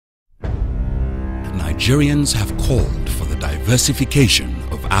Nigerians have called for the diversification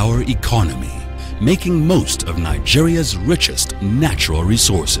of our economy, making most of Nigeria's richest natural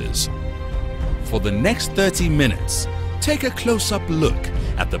resources. For the next 30 minutes, take a close-up look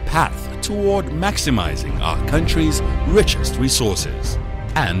at the path toward maximizing our country's richest resources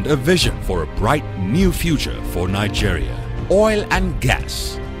and a vision for a bright new future for Nigeria. Oil and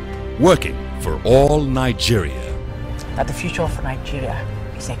gas, working for all Nigeria. That the future of Nigeria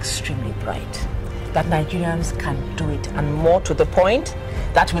is extremely bright. That Nigerians can do it, and more to the point,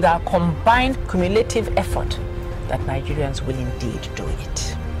 that with our combined cumulative effort, that Nigerians will indeed do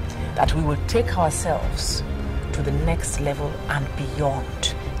it. That we will take ourselves to the next level and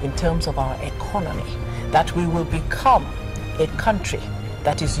beyond in terms of our economy. That we will become a country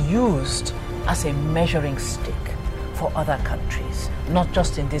that is used as a measuring stick for other countries, not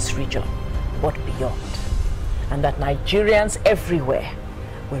just in this region, but beyond. And that Nigerians everywhere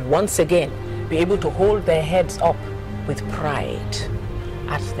will once again be able to hold their heads up with pride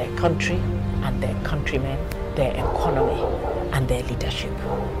at their country and their countrymen, their economy and their leadership.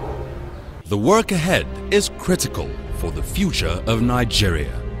 The work ahead is critical for the future of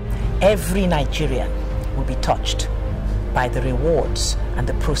Nigeria. Every Nigerian will be touched by the rewards and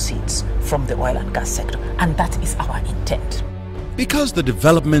the proceeds from the oil and gas sector, and that is our intent. Because the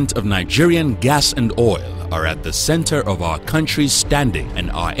development of Nigerian gas and oil are at the center of our country's standing and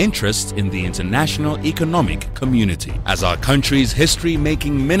our interests in the international economic community. As our country's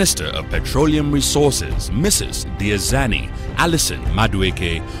history-making Minister of Petroleum Resources, Mrs. Diezani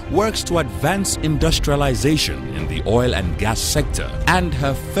Alison-Madueke, works to advance industrialization in the oil and gas sector, and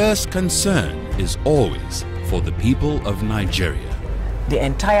her first concern is always for the people of Nigeria. The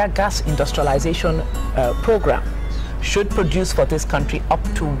entire gas industrialization program should produce for this country up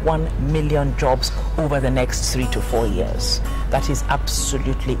to 1 million jobs over the next 3 to 4 years. That is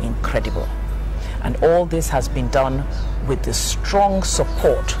absolutely incredible. And all this has been done with the strong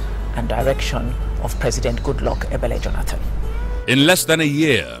support and direction of President Goodluck Ebele Jonathan. In less than a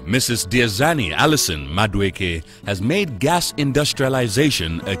year, Mrs. Diezani Alison-Madueke has made gas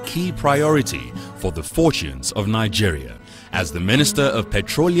industrialization a key priority for the fortunes of Nigeria. As the Minister of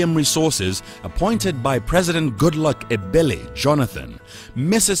Petroleum Resources appointed by President Goodluck Ebele Jonathan,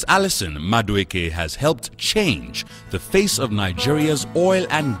 Mrs. Alison-Madueke has helped change the face of Nigeria's oil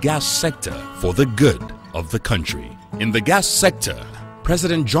and gas sector for the good of the country. In the gas sector,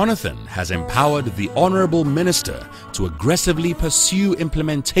 President Jonathan has empowered the Honourable Minister to aggressively pursue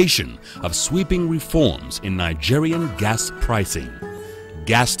implementation of sweeping reforms in Nigerian gas pricing.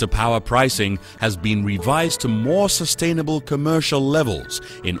 Gas-to-power pricing has been revised to more sustainable commercial levels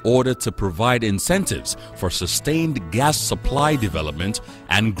in order to provide incentives for sustained gas supply development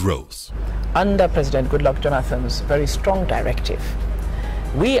and growth. Under President Goodluck Jonathan's very strong directive,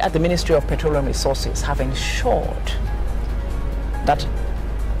 we at the Ministry of Petroleum Resources have ensured that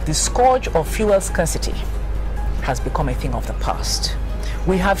the scourge of fuel scarcity has become a thing of the past.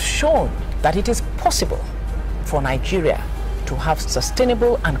 We have shown that it is possible for Nigeria to have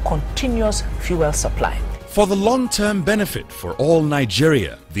sustainable and continuous fuel supply. For the long-term benefit for all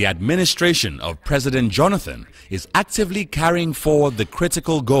Nigeria, the administration of President Jonathan is actively carrying forward the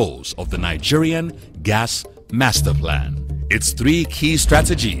critical goals of the Nigerian Gas Master Plan. Its 3 key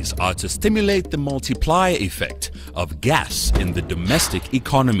strategies are to stimulate the multiplier effect of gas in the domestic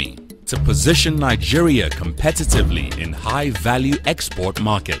economy, to position Nigeria competitively in high-value export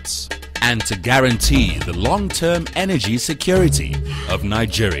markets, and to guarantee the long-term energy security of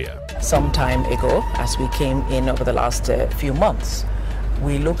Nigeria. Some time ago, as we came in over the last few months,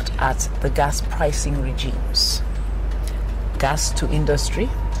 we looked at the gas pricing regimes, gas to industry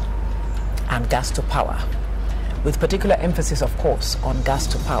and gas to power, with particular emphasis, of course, on gas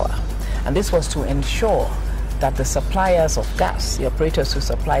to power. And this was to ensure that the suppliers of gas, the operators who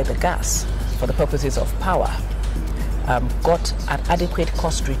supply the gas for the purposes of power, got an adequate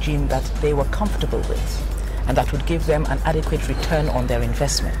cost regime that they were comfortable with and that would give them an adequate return on their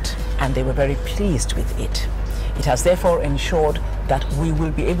investment. And they were very pleased with it. It has therefore ensured that we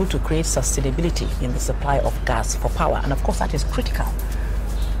will be able to create sustainability in the supply of gas for power. And of course that is critical,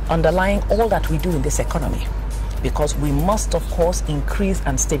 underlying all that we do in this economy, because we must of course increase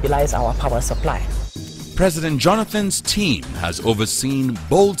and stabilize our power supply. President Jonathan's team has overseen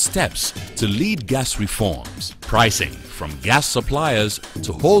bold steps to lead gas reforms. Pricing from gas suppliers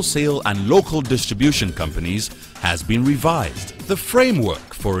to wholesale and local distribution companies has been revised. The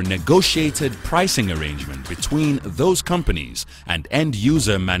framework for a negotiated pricing arrangement between those companies and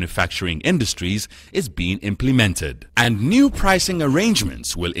end-user manufacturing industries is being implemented. And new pricing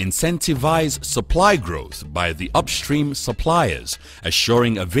arrangements will incentivize supply growth by the upstream suppliers,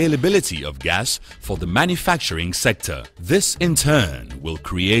 assuring availability of gas for the manufacturing sector. This in turn will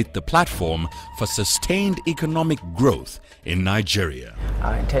create the platform for sustained economic growth in Nigeria.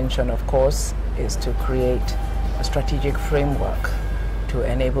 Our intention, of course, is to create a strategic framework to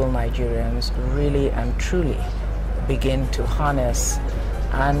enable Nigerians really and truly begin to harness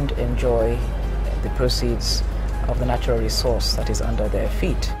and enjoy the proceeds of the natural resource that is under their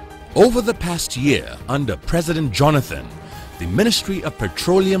feet. Over the past year, under President Jonathan, the Ministry of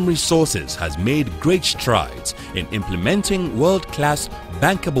Petroleum Resources has made great strides in implementing world-class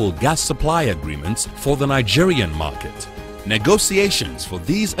bankable gas supply agreements for the Nigerian market. Negotiations for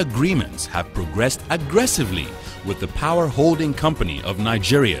these agreements have progressed aggressively with the Power Holding Company of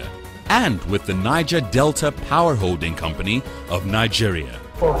Nigeria and with the Niger Delta Power Holding Company of Nigeria.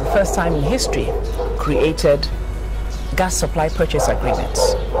 For the first time in history, created gas supply purchase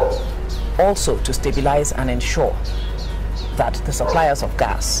agreements, also to stabilize and ensure that the suppliers of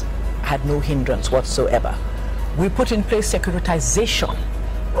gas had no hindrance whatsoever. We put in place securitization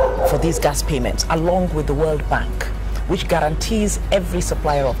for these gas payments along with the World Bank, which guarantees every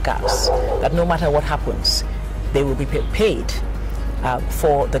supplier of gas that no matter what happens, they will be paid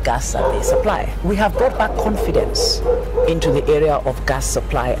for the gas that they supply. We have brought back confidence into the area of gas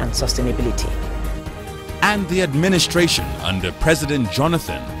supply and sustainability. And the administration under President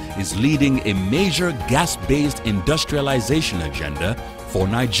Jonathan is leading a major gas-based industrialization agenda for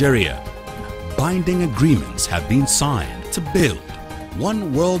Nigeria. Binding agreements have been signed to build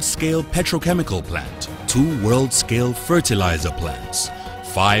 1 world-scale petrochemical plant, 2 world-scale fertilizer plants,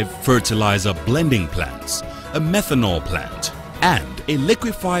 5 fertilizer blending plants, a methanol plant, and a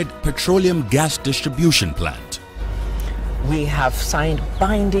liquefied petroleum gas distribution plant. We have signed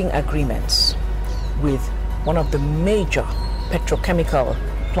binding agreements with one of the major petrochemical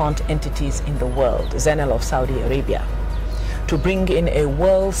plant entities in the world, Zenel of Saudi Arabia, to bring in a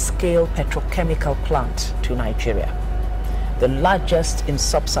world-scale petrochemical plant to Nigeria, the largest in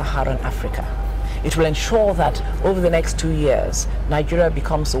sub-Saharan Africa. It will ensure that over the next 2 years, Nigeria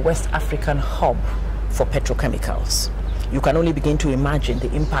becomes the West African hub for petrochemicals. You can only begin to imagine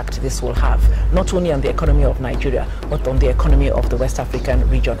the impact this will have, not only on the economy of Nigeria, but on the economy of the West African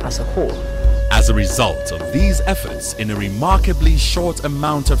region as a whole. As a result of these efforts, in a remarkably short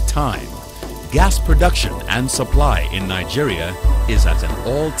amount of time, gas production and supply in Nigeria is at an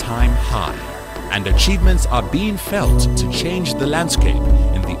all-time high, and achievements are being felt to change the landscape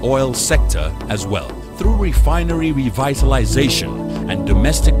in the oil sector as well. Through refinery revitalization and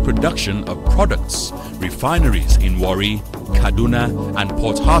domestic production of products, refineries in Warri, Kaduna and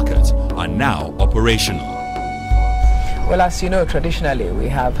Port Harcourt are now operational. Well, as you know, traditionally we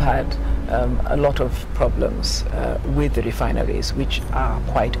have had a lot of problems with the refineries, which are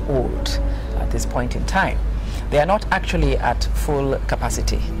quite old at this point in time. They are not actually at full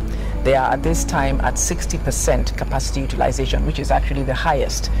capacity. They are at this time at 60% capacity utilization, which is actually the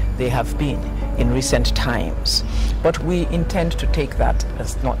highest they have been in recent times. But we intend to take that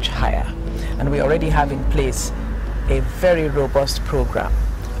a notch higher. And we already have in place a very robust program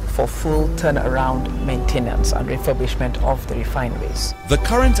for full turnaround maintenance and refurbishment of the refineries. The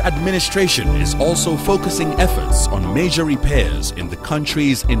current administration is also focusing efforts on major repairs in the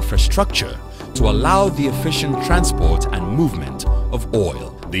country's infrastructure to allow the efficient transport and movement of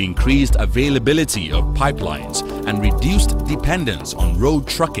oil. The increased availability of pipelines and reduced dependence on road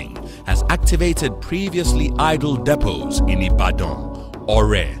trucking has activated previously idle depots in Ibadan,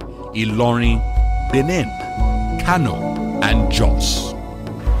 Ore, Ilorin, Benin, Kano, and Jos.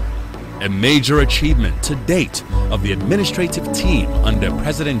 A major achievement to date of the administrative team under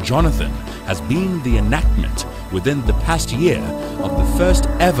President Jonathan has been the enactment within the past year of the first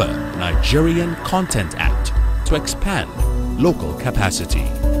ever Nigerian Content Act to expand local capacity.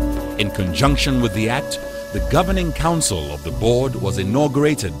 In conjunction with the act, the governing council of the board was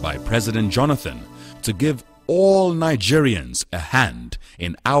inaugurated by President Jonathan to give all Nigerians a hand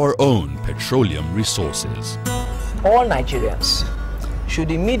in our own petroleum resources. All Nigerians should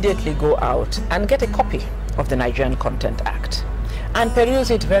immediately go out and get a copy of the Nigerian Content Act and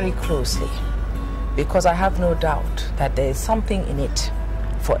peruse it very closely, because I have no doubt that there is something in it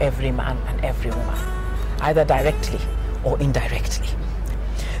for every man and every woman, either directly or indirectly.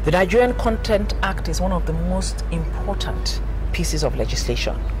 The Nigerian Content Act is one of the most important pieces of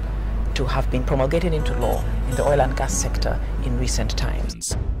legislation to have been promulgated into law in the oil and gas sector in recent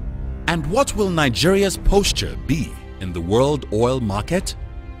times. And what will Nigeria's posture be in the world oil market?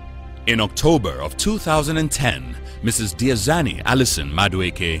 In October of 2010, Mrs. Diezani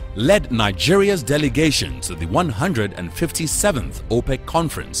Alison-Madueke led Nigeria's delegation to the 157th OPEC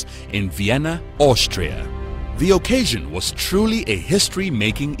conference in Vienna, Austria. The occasion was truly a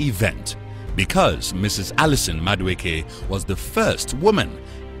history-making event because Mrs. Alison-Madueke was the first woman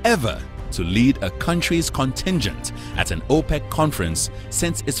ever to lead a country's contingent at an OPEC conference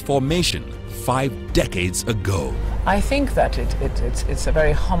since its formation 5 decades ago. I think that it's a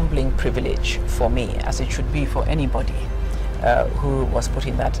very humbling privilege for me, as it should be for anybody who was put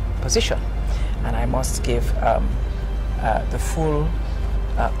in that position. And I must give the full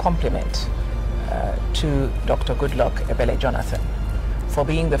compliment to Dr. Goodluck Ebele Jonathan for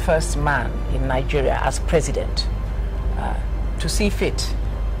being the first man in Nigeria as president to see fit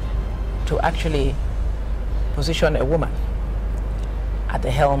to actually position a woman at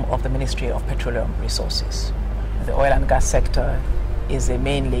the helm of the Ministry of Petroleum Resources. The oil and gas sector is a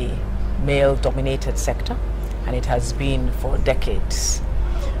mainly male-dominated sector, and it has been for decades.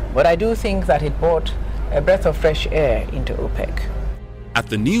 But I do think that it brought a breath of fresh air into OPEC. At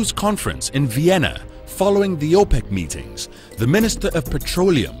the news conference in Vienna, following the OPEC meetings, the Minister of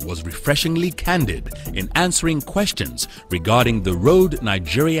Petroleum was refreshingly candid in answering questions regarding the road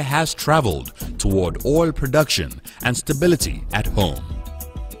Nigeria has traveled toward oil production and stability at home.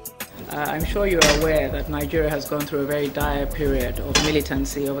 I'm sure you're aware that Nigeria has gone through a very dire period of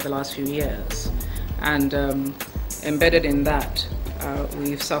militancy over the last few years. And embedded in that,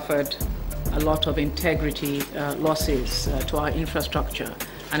 we've suffered a lot of integrity losses to our infrastructure,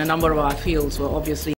 and a number of our fields were obviously